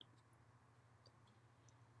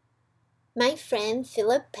My friend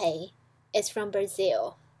Filipe is from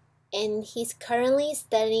Brazil, and he's currently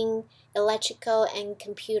studying electrical and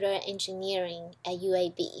computer engineering at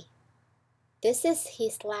UAB. This is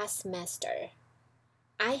his last semester.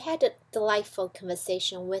 I had a delightful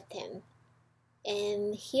conversation with him,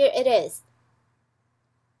 and here it is.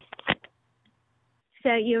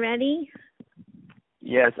 So you ready?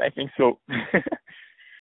 Yes, I think so.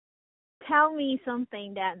 Tell me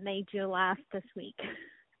something that made you laugh this week.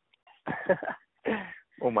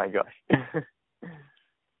 Oh my gosh.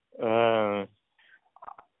 uh,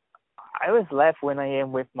 I always laugh when I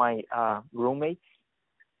am with my roommates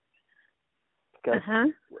because Uh-huh.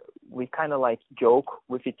 we kind of like joke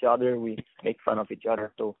with each other. We make fun of each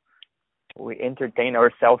other, so we entertain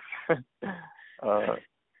ourselves,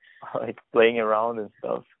 like playing around and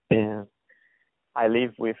stuff. And I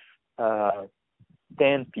live with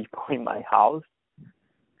 10 people in my house,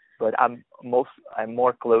 but I'm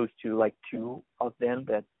more close to like two of them.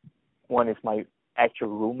 That one is my actual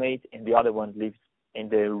roommate, and the other one lives in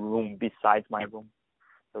the room beside my room.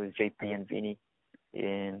 So it's JP and Vinny.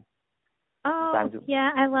 And Oh, sometimes,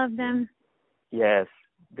 yeah, I love them. yes,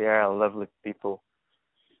 they are lovely people,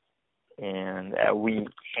 and we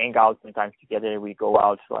hang out sometimes together. We go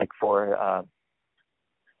out like for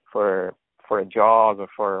for a jog or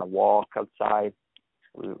for a walk outside.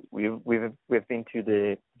 We've been to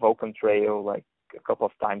the Vulcan Trail like a couple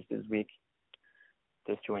of times this week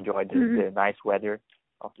just to enjoy the nice weather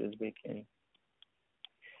of this week. And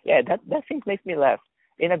yeah, that thing makes me laugh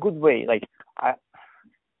in a good way. Like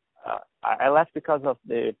I laugh because of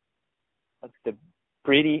the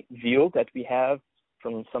pretty view that we have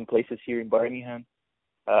from some places here in Birmingham.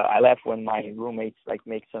 I laugh when my roommates like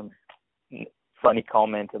make some funny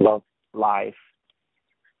comment about life.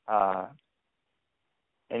 Uh,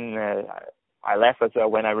 and I laugh as well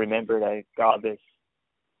when I remember that God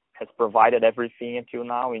has provided everything until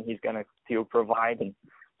now, and He's gonna still provide, and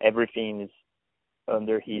everything is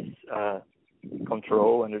under His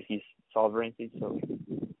control, under His sovereignty. So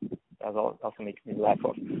that also makes me laugh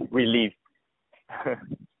of relief.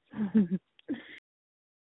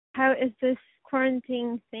 How is this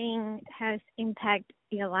quarantine thing has impact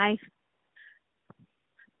your life?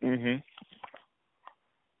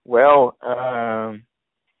 Well,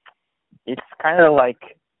 it's kind of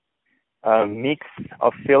like a mix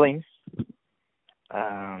of feelings.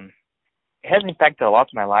 It has impacted a lot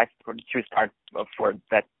my life. To start for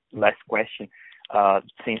that last question,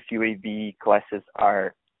 since UAB classes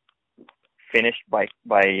are finished by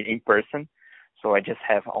in person, so I just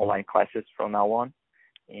have online classes from now on,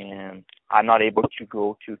 and I'm not able to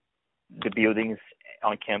go to the buildings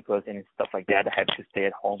on campus and stuff like that. I have to stay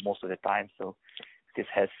at home most of the time, so this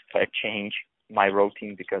has changed my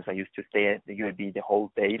routine because I used to stay at the UAB the whole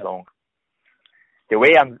day long. The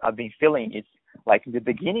way I've been feeling is like in the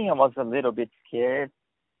beginning I was a little bit scared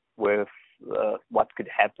with what could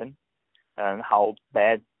happen and how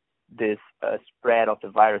bad this spread of the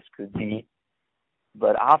virus could be.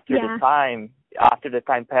 But after the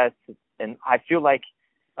time passed, and I feel like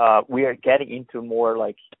we are getting into more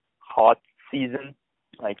like hot season.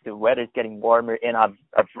 Like the weather is getting warmer, and I've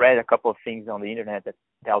read a couple of things on the internet that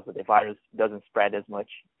tells that the virus doesn't spread as much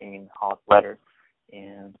in hot weather,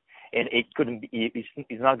 and it couldn't be.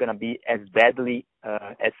 It's not gonna be as deadly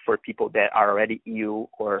as for people that are already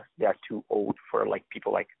ill or they are too old for like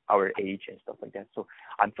people like our age and stuff like that. So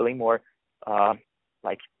I'm feeling more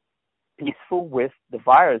like peaceful with the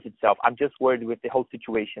virus itself. I'm just worried with the whole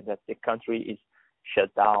situation that the country is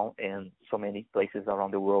shut down and so many places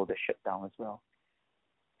around the world are shut down as well.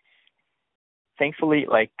 Thankfully,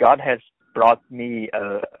 like God has brought me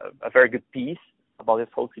a very good peace about this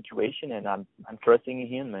whole situation, and I'm trusting in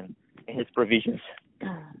Him and in His provisions.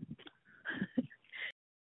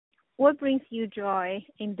 What brings you joy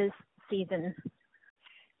in this season?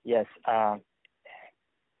 Yes,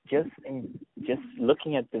 just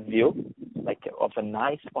looking at the view, like of a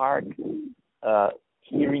nice park,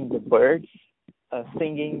 hearing the birds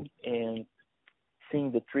singing and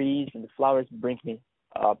seeing the trees and the flowers brings me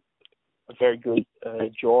a very good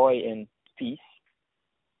joy and peace.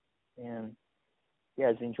 And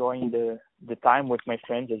yes, enjoying the time with my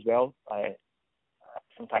friends as well. I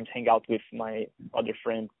sometimes hang out with my other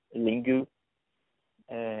friend Lingu.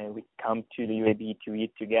 We come to the UAB to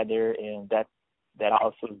eat together, and that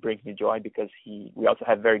also brings me joy because we also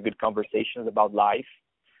have very good conversations about life.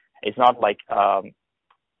 It's not like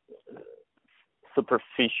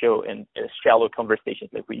superficial and shallow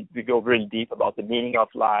conversations. Like we go really deep about the meaning of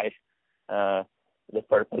life, the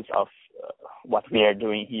purpose of what we are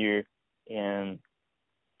doing here, and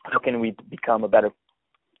how can we become a better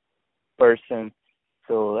person.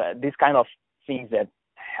 So these kind of things that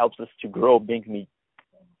helps us to grow brings me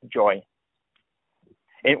joy.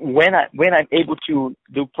 And when I'm able to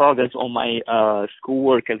do progress on my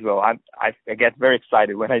schoolwork as well, I get very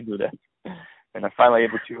excited when I do that, and I'm finally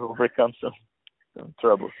able to overcome some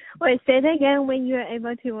troubles. Wait, say it again. When you are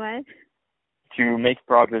able to what? To make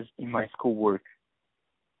progress in my schoolwork.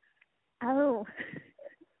 Oh.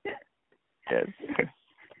 Yes.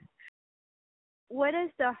 What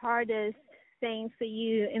is the hardest thing for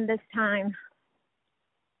you in this time?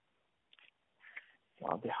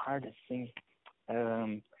 Well, the hardest thing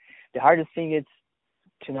is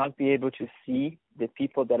to not be able to see the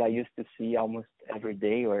people that I used to see almost every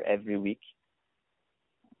day or every week.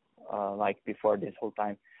 Like before this whole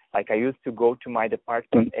time. Like I used to go to my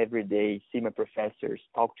department every day, see my professors,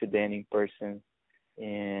 talk to them in person,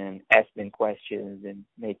 and ask them questions and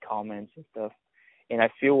make comments and stuff. And I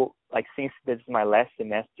feel like since this is my last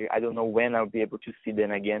semester, I don't know when I'll be able to see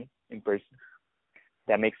them again in person.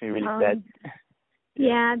 That makes me really sad.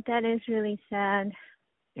 Yeah, that is really sad.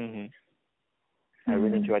 I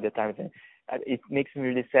really enjoy the time with them. It makes me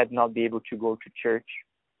really sad not be able to go to church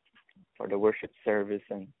for the worship service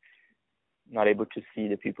and not able to see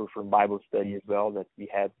the people from Bible study as well that we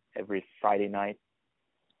had every Friday night.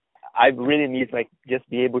 I really need like just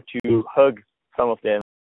be able to hug some of them.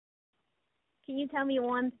 Can you tell me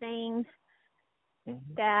one thing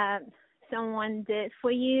that someone did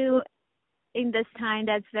for you in this time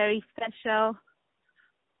that's very special?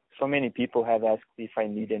 So many people have asked if I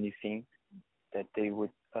need anything, that they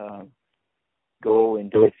would go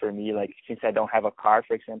and do it for me. Like since I don't have a car,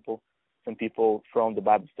 for example, some people from the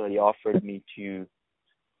Bible study offered me to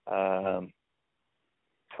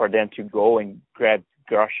for them to go and grab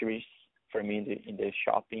groceries for me in the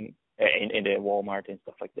shopping in the Walmart and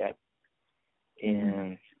stuff like that.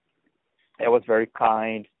 And that was very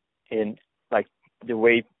kind. And like the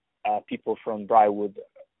way people from Briarwood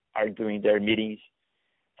are doing their meetings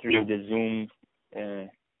through the Zoom,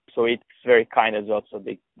 so it's very kind as well. So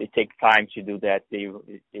they take time to do that.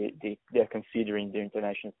 They're considering the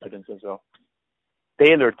international students as well.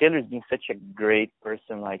 Taylor's been such a great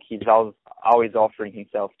person. Like he's always offering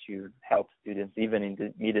himself to help students, even in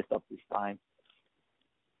the midst of this time.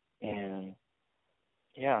 And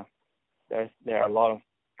yeah, there are a lot of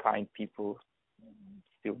kind people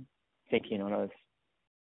still thinking on us.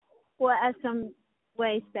 What are some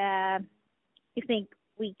ways that you think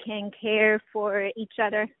we can care for each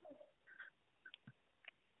other?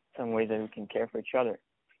 Some ways that we can care for each other.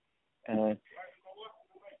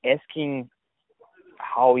 Asking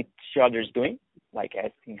how each other's doing, like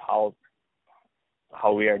asking how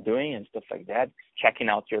we are doing and stuff like that. Checking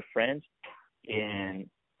out your friends and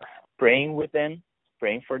praying with them,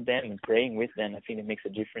 praying for them and praying with them. I think it makes a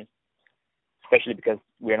difference, especially because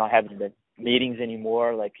we're not having the meetings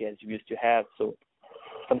anymore like as we used to have. So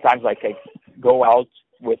sometimes like I go out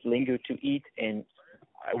with Lingo to eat and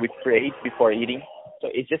we pray before eating. So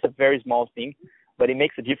it's just a very small thing, but it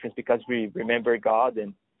makes a difference because we remember God.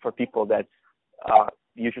 And for people that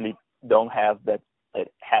usually don't have that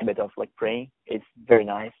habit of like praying, it's very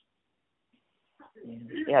nice.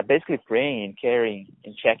 Yeah, basically praying and caring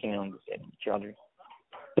and checking on each other.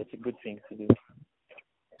 That's a good thing to do.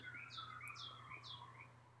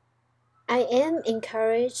 I am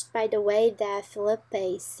encouraged by the way that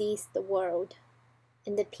Filipe sees the world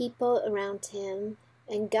and the people around him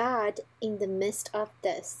and God in the midst of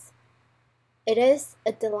this. It is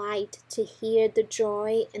a delight to hear the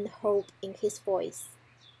joy and hope in his voice.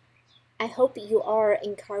 I hope you are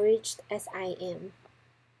encouraged as I am.